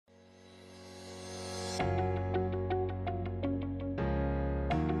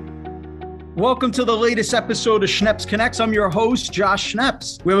Welcome to the latest episode of Schneps Connects. I'm your host, Josh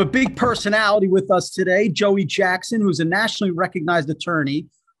Schneps. We have a big personality with us today, Joey Jackson, who's a nationally recognized attorney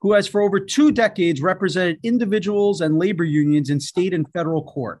who has for over 2 decades represented individuals and labor unions in state and federal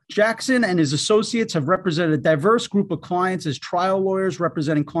court. Jackson and his associates have represented a diverse group of clients as trial lawyers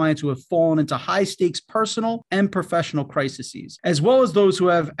representing clients who have fallen into high-stakes personal and professional crises, as well as those who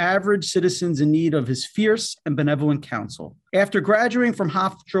have average citizens in need of his fierce and benevolent counsel. After graduating from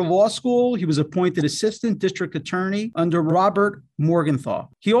Hofstra Law School, he was appointed Assistant District Attorney under Robert Morgenthau.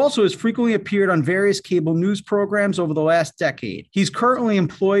 He also has frequently appeared on various cable news programs over the last decade. He's currently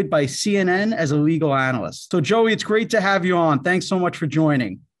employed by CNN as a legal analyst. So, Joey, it's great to have you on. Thanks so much for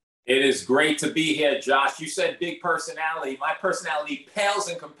joining. It is great to be here, Josh. You said big personality. My personality pales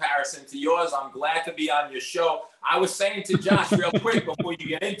in comparison to yours. I'm glad to be on your show. I was saying to Josh real quick before you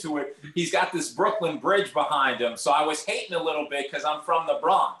get into it, he's got this Brooklyn Bridge behind him. So I was hating a little bit because I'm from the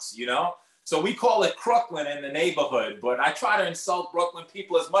Bronx, you know? So we call it Crooklyn in the neighborhood, but I try to insult Brooklyn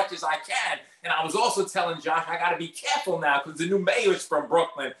people as much as I can. And I was also telling Josh, I got to be careful now because the new mayor's from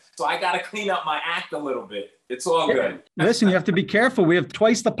Brooklyn. So I got to clean up my act a little bit. It's all good. Listen, you have to be careful. We have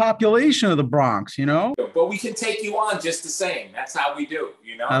twice the population of the Bronx, you know? But we can take you on just the same. That's how we do,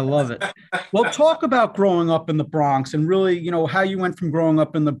 you know? I love it. Well, talk about growing up in the Bronx and really, you know, how you went from growing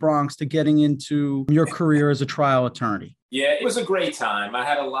up in the Bronx to getting into your career as a trial attorney. Yeah, it was a great time. I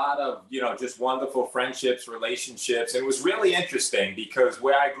had a lot of, you know, just wonderful friendships, relationships. And it was really interesting because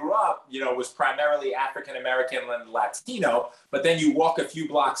where I grew up, you know, was primarily African-American and Latino. But then you walk a few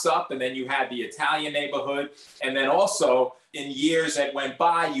blocks up and then you had the Italian neighborhood. And then also in years that went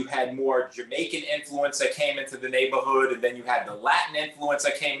by, you had more Jamaican influence that came into the neighborhood. And then you had the Latin influence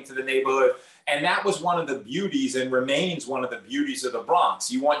that came into the neighborhood. And that was one of the beauties and remains one of the beauties of the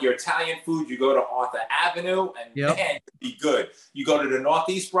Bronx. You want your Italian food, you go to Arthur Avenue and man, it'd be good. You go to the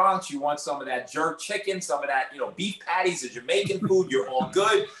Northeast Bronx, you want some of that jerk chicken, some of that, you know, beef patties, the Jamaican food, you're all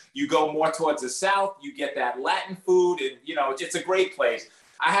good. You go more towards the South, you get that Latin food and, you know, it's a great place.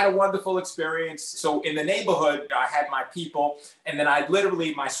 I had a wonderful experience. So in the neighborhood, I had my people, and then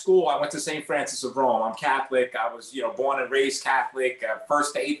my school, I went to St. Francis of Rome. I'm Catholic. I was, you know, born and raised Catholic,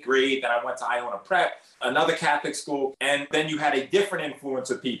 1st to 8th grade. Then I went to Iona Prep, another Catholic school. And then you had a different influence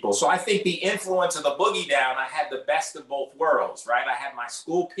of people. So I think the influence of the Boogie Down, I had the best of both worlds, right? I had my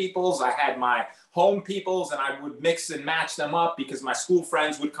school peoples, I had my home peoples, and I would mix and match them up because my school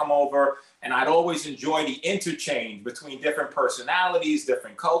friends would come over. And I'd always enjoy the interchange between different personalities,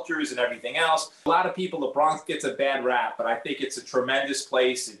 different cultures, and everything else. A lot of people, the Bronx gets a bad rap, but I think it's a tremendous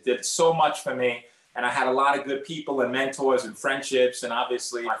place. It did so much for me. And I had a lot of good people and mentors and friendships. And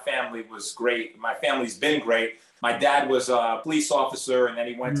obviously, my family was great. My family's been great. My dad was a police officer, and then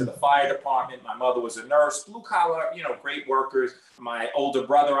he went to the fire department. My mother was a nurse, blue collar, you know, great workers. My older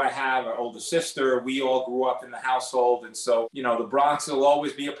brother I have, our older sister, we all grew up in the household. And so, you know, the Bronx will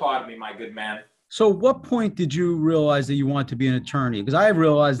always be a part of me, my good man. So what point did you realize that you wanted to be an attorney? Because I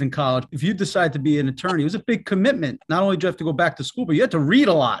realized in college, if you decide to be an attorney, it was a big commitment. Not only do you have to go back to school, but you had to read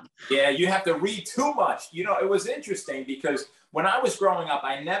a lot. Yeah, you have to read too much. You know, it was interesting because when I was growing up,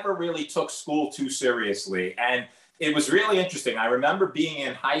 I never really took school too seriously. And it was really interesting. I remember being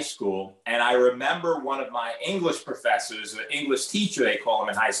in high school, and I remember one of my English professors, an English teacher, they call him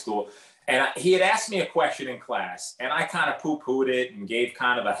in high school, and he had asked me a question in class, and I kind of poo-pooed it and gave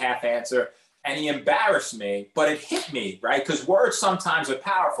kind of a half answer, and he embarrassed me, but it hit me, right? Because words sometimes are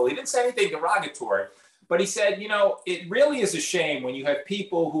powerful. He didn't say anything derogatory, but he said, you know, it really is a shame when you have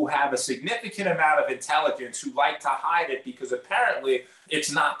people who have a significant amount of intelligence who like to hide it because apparently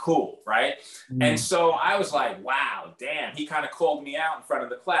it's not cool, right? And so I was like, wow, damn, he kind of called me out in front of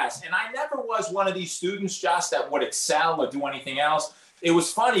the class. And I never was one of these students, Josh, that would excel or do anything else. It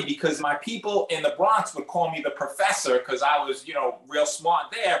was funny because my people in the Bronx would call me the professor because I was, you know, real smart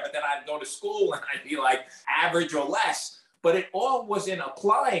there, but then I'd go to school and I'd be like average or less. But it all was in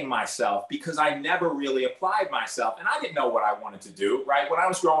applying myself because I never really applied myself. And I didn't know what I wanted to do, right? When I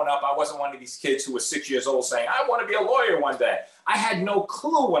was growing up, I wasn't one of these kids who was 6 years old saying, I want to be a lawyer one day. I had no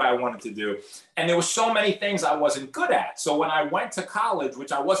clue what I wanted to do. And there were so many things I wasn't good at. So when I went to college,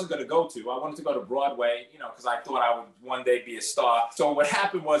 which I wasn't going to go to, I wanted to go to Broadway, you know, because I thought I would one day be a star. So what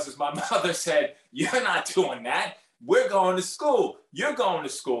happened was my mother said, you're not doing that. We're going to school. You're going to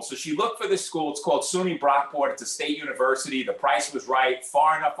school. So she looked for this school. It's called SUNY Brockport. It's a state university. The price was right,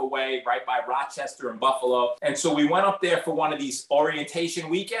 far enough away, right by Rochester and Buffalo. And so we went up there for one of these orientation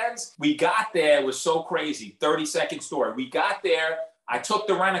weekends. We got there. It was so crazy. 32nd story. We got there. I took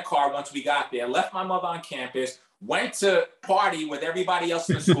the rent-a-car once we got there, left my mother on campus, went to party with everybody else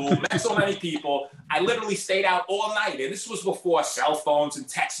in the school, met so many people. I literally stayed out all night. And this was before cell phones and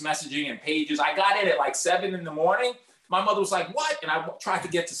text messaging and pages. I got in at like 7 in the morning. My mother was like, what? And I tried to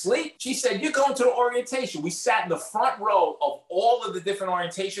get to sleep. She said, you're going to the orientation. We sat in the front row of all of the different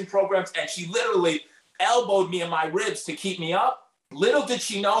orientation programs, and she literally elbowed me in my ribs to keep me up. Little did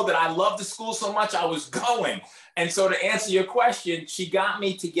she know that I loved the school so much I was going. And so to answer your question, she got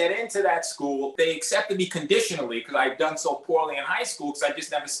me to get into that school. They accepted me conditionally because I'd done so poorly in high school because I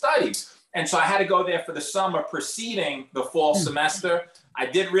just never studied. And so I had to go there for the summer preceding the fall semester. I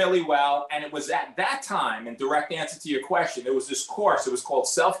did really well. And it was at that time, in direct answer to your question, there was this course. It was called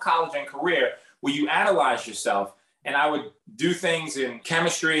Self-College and Career, where you analyze yourself. And I would do things in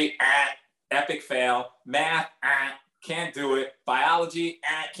chemistry, epic fail, math, can't do it. Biology,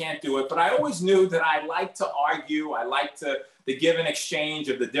 can't do it. But I always knew that I liked to argue. I liked to give an exchange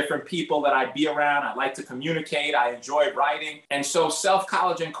of the different people that I'd be around. I like to communicate. I enjoy writing. And so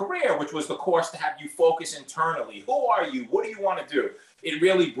Self-College and Career, which was the course to have you focus internally. Who are you? What do you want to do? It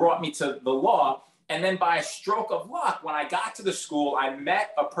really brought me to the law. And then by a stroke of luck, when I got to the school, I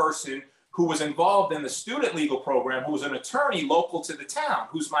met a person who was involved in the student legal program, who was an attorney local to the town,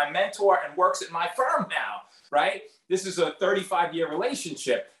 who's my mentor and works at my firm now, right? This is a 35-year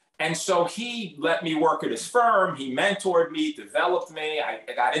relationship. And so he let me work at his firm. He mentored me, developed me. I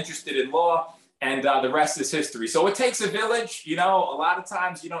got interested in law, and the rest is history. So it takes a village. You know, a lot of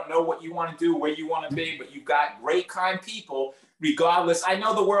times you don't know what you want to do, where you want to be, but you've got great, kind people regardless. I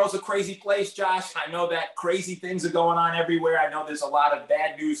know the world's a crazy place, Josh. I know that crazy things are going on everywhere. I know there's a lot of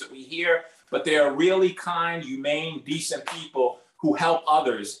bad news that we hear, but they are really kind, humane, decent people who help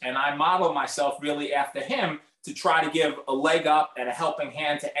others. And I model myself really after him to try to give a leg up and a helping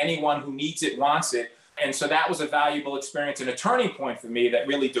hand to anyone who needs it, wants it. And so that was a valuable experience and a turning point for me that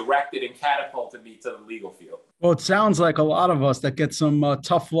really directed and catapulted me to the legal field. Well, it sounds like a lot of us that get some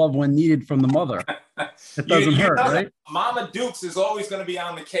tough love when needed from the mother. It doesn't hurt, right? Mama Dukes is always going to be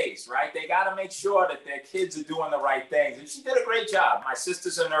on the case, right? They got to make sure that their kids are doing the right things. And she did a great job. My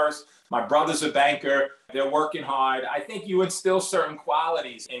sister's a nurse. My brother's a banker. They're working hard. I think you instill certain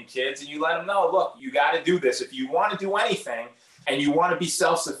qualities in kids and you let them know, look, you got to do this. If you want to do anything and you want to be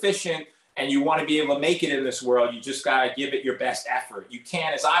self-sufficient and you want to be able to make it in this world, you just got to give it your best effort. You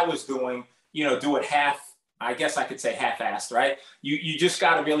can't, as I was doing, do it I guess I could say half-assed, right? You just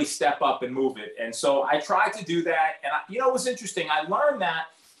got to really step up and move it. And so I tried to do that. And it was interesting. I learned that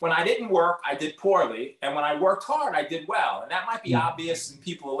when I didn't work, I did poorly. And when I worked hard, I did well. And that might be obvious and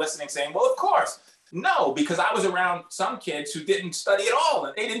people are listening saying, well, of course. No, because I was around some kids who didn't study at all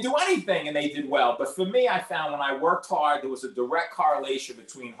and they didn't do anything and they did well. But for me, I found when I worked hard, there was a direct correlation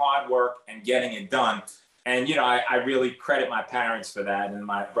between hard work and getting it done. And, I really credit my parents for that and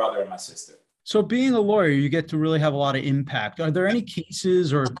my brother and my sister. So being a lawyer, you get to really have a lot of impact. Are there any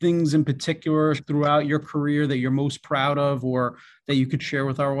cases or things in particular throughout your career that you're most proud of or that you could share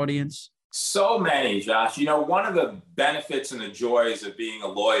with our audience? So many, Josh. One of the benefits and the joys of being a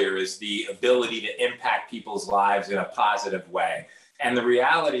lawyer is the ability to impact people's lives in a positive way. And the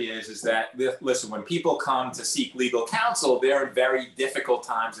reality is that, listen, when people come to seek legal counsel, they're in very difficult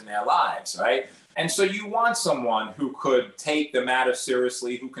times in their lives, right? And so you want someone who could take the matter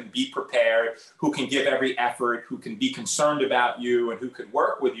seriously, who can be prepared, who can give every effort, who can be concerned about you, and who can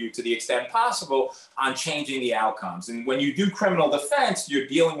work with you to the extent possible on changing the outcomes. And when you do criminal defense, you're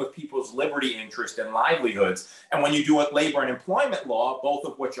dealing with people's liberty interest and livelihoods. And when you do labor and employment law, both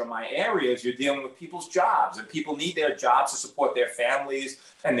of which are my areas, you're dealing with people's jobs. And people need their jobs to support their families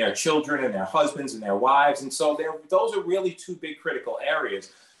and their children and their husbands and their wives. And so those are really two big critical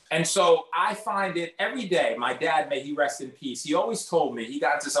areas. And so I find it every day. My dad, may he rest in peace, he always told me, he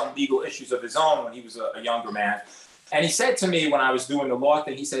got into some legal issues of his own when he was a younger man. And he said to me when I was doing the law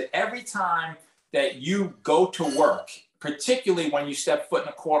thing, he said, every time that you go to work, particularly when you step foot in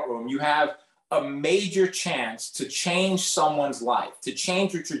a courtroom, you have a major chance to change someone's life, to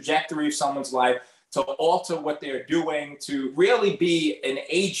change the trajectory of someone's life, to alter what they're doing, to really be an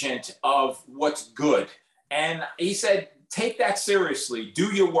agent of what's good. And he said, take that seriously,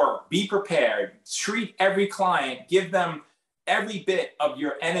 do your work, be prepared, treat every client, give them every bit of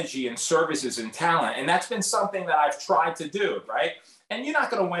your energy and services and talent. And that's been something that I've tried to do, right? And you're not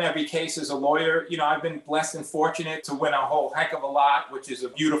going to win every case as a lawyer. I've been blessed and fortunate to win a whole heck of a lot, which is a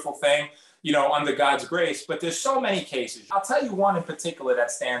beautiful thing, under God's grace. But there's so many cases. I'll tell you one in particular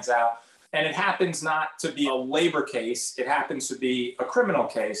that stands out. And it happens not to be a labor case. It happens to be a criminal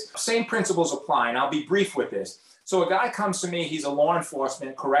case. Same principles apply. And I'll be brief with this. So a guy comes to me, he's a law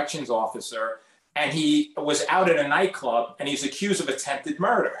enforcement corrections officer, and he was out at a nightclub and he's accused of attempted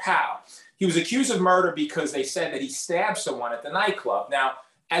murder. How? He was accused of murder because they said that he stabbed someone at the nightclub. Now,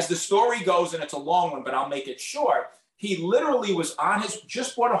 as the story goes, and it's a long one, but I'll make it short, he literally was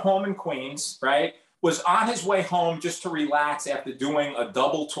just bought a home in Queens, right? Was on his way home just to relax after doing a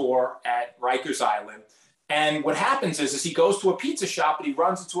double tour at Rikers Island. And what happens is he goes to a pizza shop and he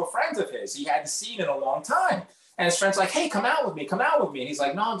runs into a friend of his he hadn't seen in a long time. And his friend's like, hey, come out with me. And he's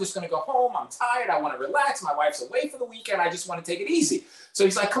like, no, I'm just going to go home. I'm tired. I want to relax. My wife's away for the weekend. I just want to take it easy. So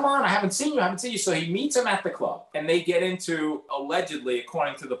he's like, come on, I haven't seen you. So he meets him at the club and they get into, allegedly,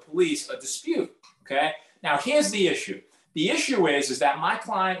 according to the police, a dispute. Okay. Now, here's the issue. The issue is that my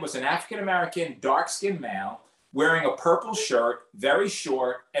client was an African-American, dark-skinned male wearing a purple shirt, very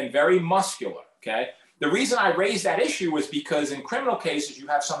short and very muscular, okay? The reason I raised that issue was because in criminal cases, you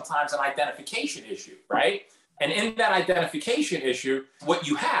have sometimes an identification issue, right? And in that identification issue, what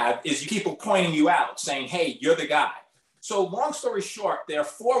you have is people pointing you out, saying, hey, you're the guy. So long story short, there are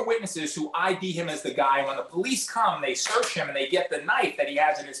 4 witnesses who ID him as the guy. When the police come, they search him and they get the knife that he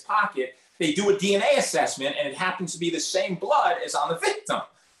has in his pocket. They do a DNA assessment and it happens to be the same blood as on the victim.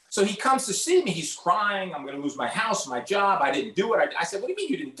 So he comes to see me. He's crying. I'm going to lose my house, my job. I didn't do it. I said, what do you mean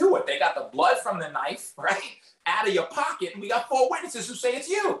you didn't do it? They got the blood from the knife, right, out of your pocket. And we got 4 witnesses who say it's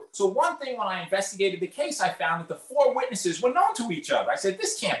you. So one thing, when I investigated the case, I found that the 4 witnesses were known to each other. I said,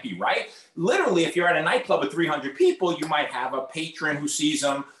 this can't be right. Literally, if you're at a nightclub with 300 people, you might have a patron who sees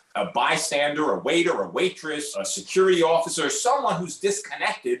them, a bystander, a waiter, a waitress, a security officer, someone who's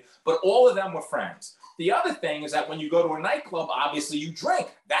disconnected, but all of them were friends. The other thing is that when you go to a nightclub, obviously you drink.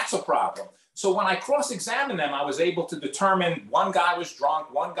 That's a problem. So when I cross-examined them, I was able to determine one guy was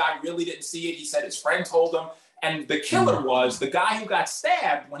drunk, one guy really didn't see it. He said his friend told him. And the killer was the guy who got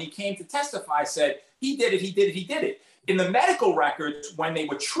stabbed. When he came to testify, said, he did it. In the medical records, when they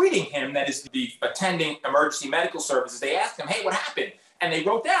were treating him, that is the attending emergency medical services, they asked him, hey, what happened? And they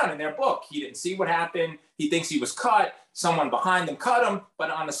wrote down in their book, he didn't see what happened. He thinks he was cut. Someone behind him cut him. But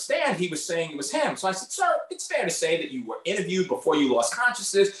on the stand, he was saying it was him. So I said, sir, it's fair to say that you were interviewed before you lost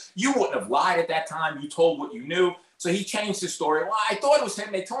consciousness. You wouldn't have lied at that time. You told what you knew. So he changed his story. Well, I thought it was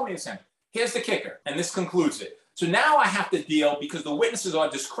him. They told me it was him. Here's the kicker, and this concludes it. So now I have to deal, because the witnesses are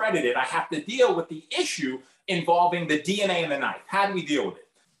discredited, I have to deal with the issue involving the DNA in the knife. How do we deal with it?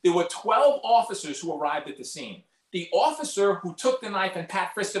 There were 12 officers who arrived at the scene. The officer who took the knife and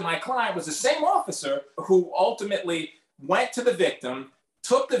pat frisked my client was the same officer who ultimately went to the victim,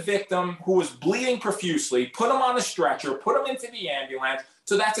 took the victim who was bleeding profusely, put him on the stretcher, put him into the ambulance.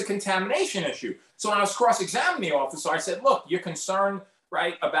 So that's a contamination issue. So when I was cross-examining the officer, I said, look, you're concerned,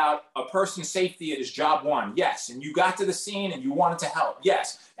 right, about a person's safety at his job 1. Yes. And you got to the scene and you wanted to help.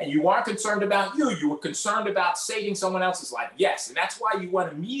 Yes. And you weren't concerned about you. You were concerned about saving someone else's life. Yes. And that's why you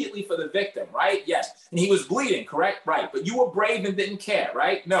went immediately for the victim, right? Yes. And he was bleeding, correct? Right. But you were brave and didn't care,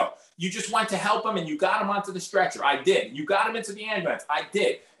 right? No. You just went to help him and you got him onto the stretcher. I did. You got him into the ambulance. I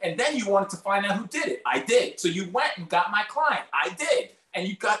did. And then you wanted to find out who did it. I did. So you went and got my client. I did. And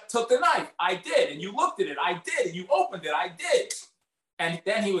you took the knife. I did. And you looked at it. I did. And you opened it. I did. And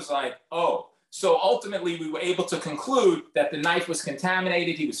then he was like, oh. So ultimately, we were able to conclude that the knife was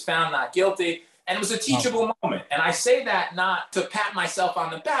contaminated. He was found not guilty. And it was a teachable moment. And I say that not to pat myself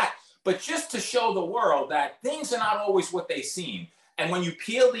on the back, but just to show the world that things are not always what they seem. And when you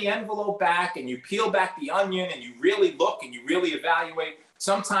peel the envelope back and you peel back the onion and you really look and you really evaluate,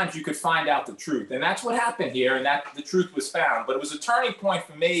 sometimes you could find out the truth. And that's what happened here. And that the truth was found. But it was a turning point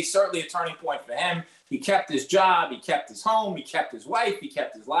for me, certainly a turning point for him. He kept his job, he kept his home, he kept his wife, he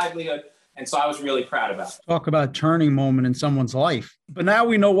kept his livelihood. And so I was really proud about it. Talk about a turning moment in someone's life. But now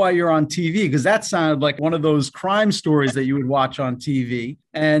we know why you're on TV, because that sounded like one of those crime stories that you would watch on TV.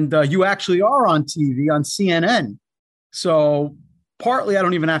 And you actually are on TV on CNN. So partly, I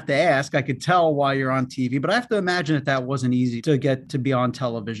don't even have to ask. I could tell why you're on TV, but I have to imagine that wasn't easy to get to be on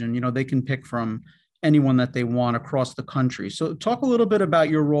television. You know, they can pick from anyone that they want across the country. So talk a little bit about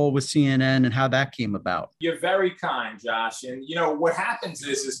your role with CNN and how that came about. You're very kind, Josh. And, you know, what happens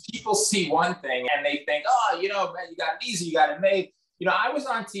is people see one thing and they think, oh, you know, man, you got it easy, you got it made. You know, I was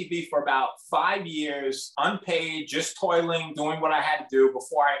on TV for about 5 years, unpaid, just toiling, doing what I had to do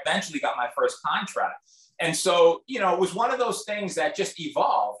before I eventually got my first contract. And so, you know, it was one of those things that just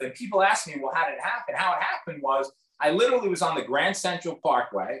evolved. And people ask me, well, how did it happen? How it happened was I literally was on the Grand Central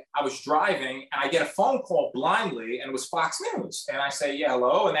Parkway. I was driving and I get a phone call blindly and it was Fox News. And I say, yeah,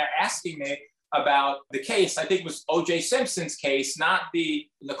 hello. And they're asking me about the case. I think it was O.J. Simpson's case, not the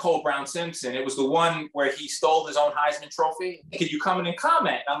Nicole Brown Simpson. It was the one where he stole his own Heisman Trophy. Could you come in and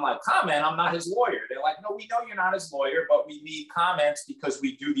comment? I'm like, comment? I'm not his lawyer. They're like, no, we know you're not his lawyer, but we need comments because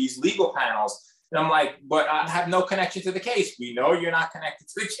we do these legal panels. And I'm like, but I have no connection to the case. We know you're not connected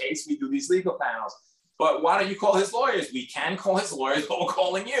to the case. We do these legal panels. But why don't you call his lawyers? We can call his lawyers, but we're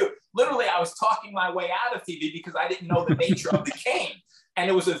calling you. Literally, I was talking my way out of TV because I didn't know the nature of the game. And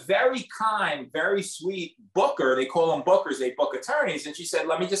it was a very kind, very sweet booker. They call them bookers. They book attorneys. And she said,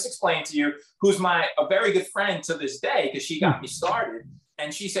 let me just explain to you, who's a very good friend to this day, because she got me started.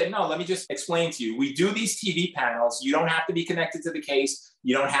 And she said, no, let me just explain to you. We do these TV panels. You don't have to be connected to the case.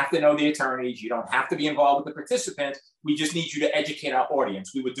 You don't have to know the attorneys. You don't have to be involved with the participants. We just need you to educate our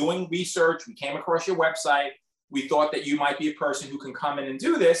audience. We were doing research. We came across your website. We thought that you might be a person who can come in and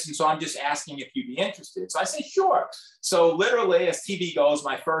do this. And so I'm just asking if you'd be interested. So I say, sure. So literally, as TV goes,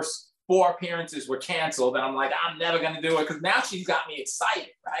 my first 4 appearances were canceled. And I'm like, I'm never going to do it, because now she's got me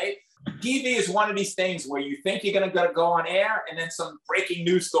excited, right? TV is one of these things where you think you're going to go on air, and then some breaking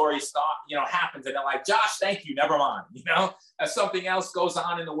news story happens, and they're like, Josh, thank you, never mind. As something else goes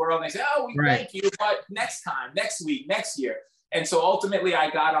on in the world, and they say, oh, thank you, but next time, next week, next year. And so ultimately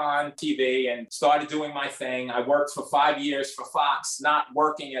I got on TV and started doing my thing. I worked for 5 years for Fox, not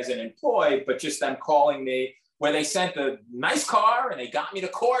working as an employee, but just them calling me, where they sent a nice car and they got me to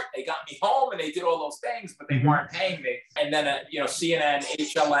court, they got me home, and they did all those things, but they weren't paying me. And then, CNN,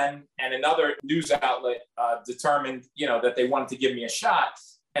 HLN, and another news outlet determined, that they wanted to give me a shot.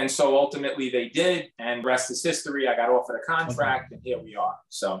 And so ultimately they did, and rest is history. I got offered a contract, and here we are.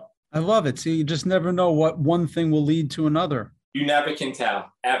 So I love it. See, you just never know what one thing will lead to another. You never can tell,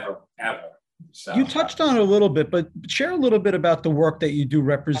 ever. So, you touched on it a little bit, but share a little bit about the work that you do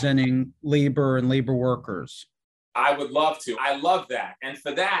representing labor and labor workers. I would love to. I love that. And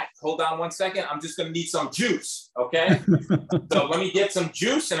for that, hold on one second. I'm just going to need some juice. Okay. So let me get some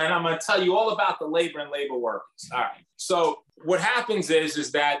juice, and then I'm going to tell you all about the labor and labor workers. All right. So what happens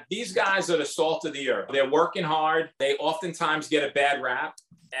is that these guys are the salt of the earth. They're working hard. They oftentimes get a bad rap.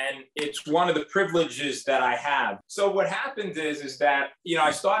 And it's one of the privileges that I have. So what happened is that,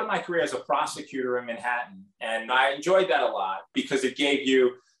 I started my career as a prosecutor in Manhattan, and I enjoyed that a lot because it gave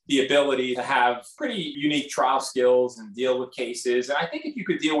you the ability to have pretty unique trial skills and deal with cases. And I think if you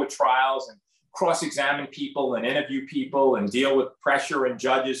could deal with trials and cross-examine people and interview people and deal with pressure and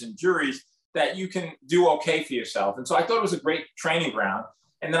judges and juries, that you can do okay for yourself. And so I thought it was a great training ground.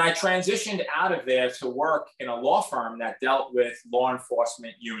 And then I transitioned out of there to work in a law firm that dealt with law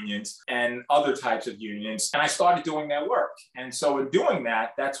enforcement unions and other types of unions. And I started doing their work. And so in doing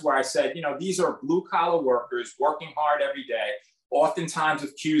that, that's where I said, these are blue collar workers working hard every day, oftentimes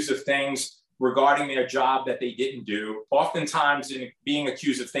accused of things regarding their job that they didn't do. Oftentimes in being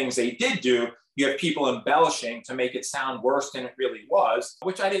accused of things they did do, you have people embellishing to make it sound worse than it really was,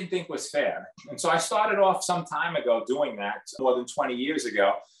 which I didn't think was fair. And so I started off some time ago doing that, more than 20 years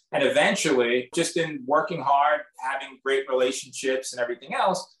ago. And eventually, just in working hard, having great relationships and everything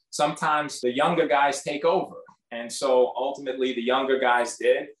else, sometimes the younger guys take over. And so ultimately the younger guys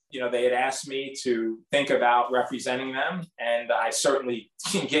did. They had asked me to think about representing them, and I certainly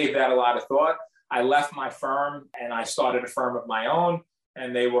gave that a lot of thought. I left my firm and I started a firm of my own.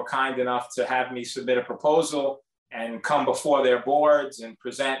 And they were kind enough to have me submit a proposal and come before their boards and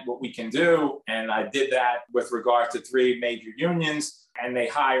present what we can do. And I did that with regard to 3 major unions, and they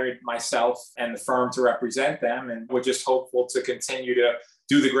hired myself and the firm to represent them. And we're just hopeful to continue to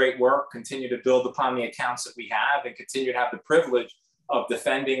do the great work, continue to build upon the accounts that we have, and continue to have the privilege of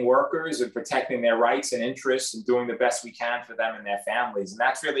defending workers and protecting their rights and interests and doing the best we can for them and their families. And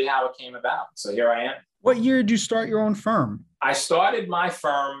that's really how it came about. So here I am. What year did you start your own firm? I started my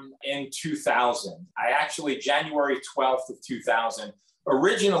firm in 2000. January 12th of 2000.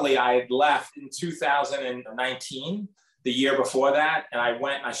 Originally, I had left in 2019, the year before that. And I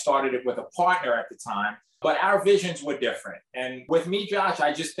went and I started it with a partner at the time. But our visions were different. And with me, Josh,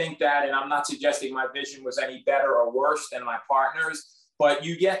 I just think that, and I'm not suggesting my vision was any better or worse than my partner's, but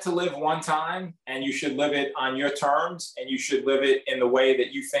you get to live one time, and you should live it on your terms, and you should live it in the way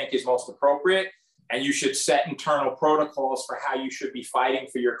that you think is most appropriate. And you should set internal protocols for how you should be fighting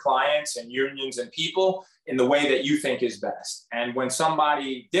for your clients and unions and people in the way that you think is best. And when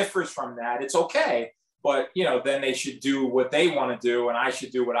somebody differs from that, it's okay. But, then they should do what they want to do, and I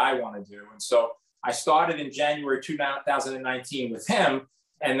should do what I want to do. And so I started in January 2019 with him.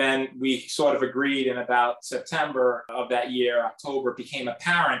 And then we sort of agreed in about September of that year, October, became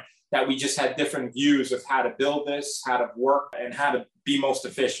apparent that we just had different views of how to build this, how to work, and how to be most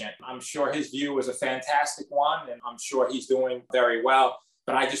efficient. I'm sure his view was a fantastic one, and I'm sure he's doing very well.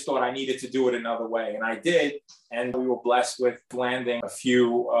 but I just thought I needed to do it another way. And I did. And we were blessed with landing a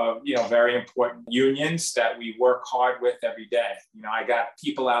few, very important unions that we work hard with every day. I got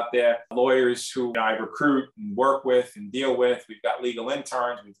people out there, lawyers who I recruit and work with and deal with. We've got legal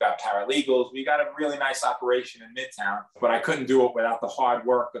interns, we've got paralegals. We got a really nice operation in Midtown, but I couldn't do it without the hard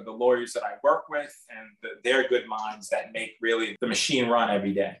work of the lawyers that I work with and their good minds that make really the machine run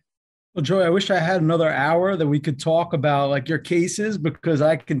every day. Well, Joey, I wish I had another hour that we could talk about like your cases, because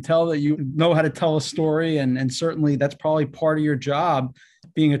I can tell that you know how to tell a story. And certainly that's probably part of your job,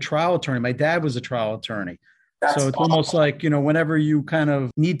 being a trial attorney. My dad was a trial attorney. So it's almost like, whenever you kind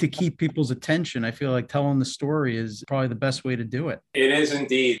of need to keep people's attention, I feel like telling the story is probably the best way to do it. It is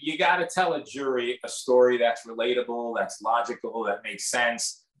indeed. You got to tell a jury a story that's relatable, that's logical, that makes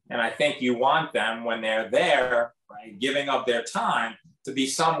sense. And I think you want them, when they're there, right, giving up their time, to be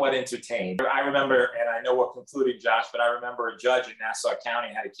somewhat entertained. I remember, and I know we're concluding, Josh, but I remember a judge in Nassau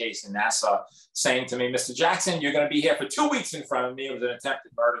County had a case in Nassau saying to me, Mr. Jackson, you're going to be here for 2 weeks in front of me. It was an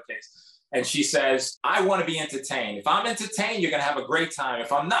attempted murder case. And she says, I want to be entertained. If I'm entertained, you're going to have a great time.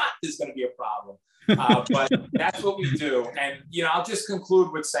 If I'm not, there's going to be a problem. But that's what we do. And, I'll just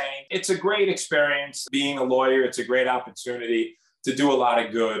conclude with saying it's a great experience being a lawyer. It's a great opportunity to do a lot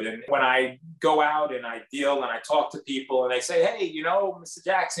of good. And when I go out and I deal and I talk to people and they say, hey, Mr.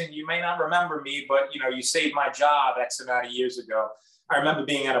 Jackson, you may not remember me, but, you saved my job X amount of years ago. I remember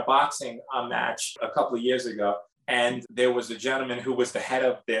being at a boxing match a couple of years ago, and there was a gentleman who was the head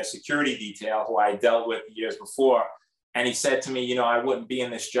of their security detail who I dealt with years before. And he said to me, I wouldn't be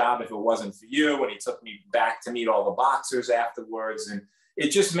in this job if it wasn't for you. And he took me back to meet all the boxers afterwards. And it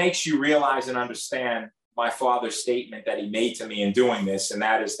just makes you realize and understand my father's statement that he made to me in doing this. And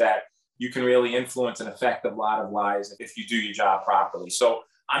that is that you can really influence and affect a lot of lives if you do your job properly. So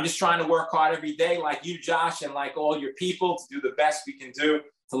I'm just trying to work hard every day, like you, Josh, and like all your people, to do the best we can do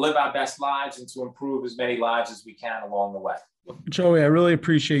to live our best lives and to improve as many lives as we can along the way. Joey, I really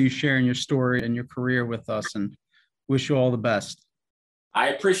appreciate you sharing your story and your career with us, and wish you all the best. I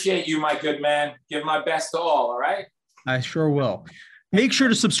appreciate you, my good man. Give my best to all right? I sure will. Make sure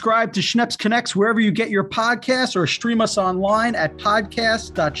to subscribe to Schneps Connects wherever you get your podcasts, or stream us online at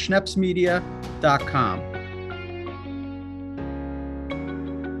podcast.schnepsmedia.com.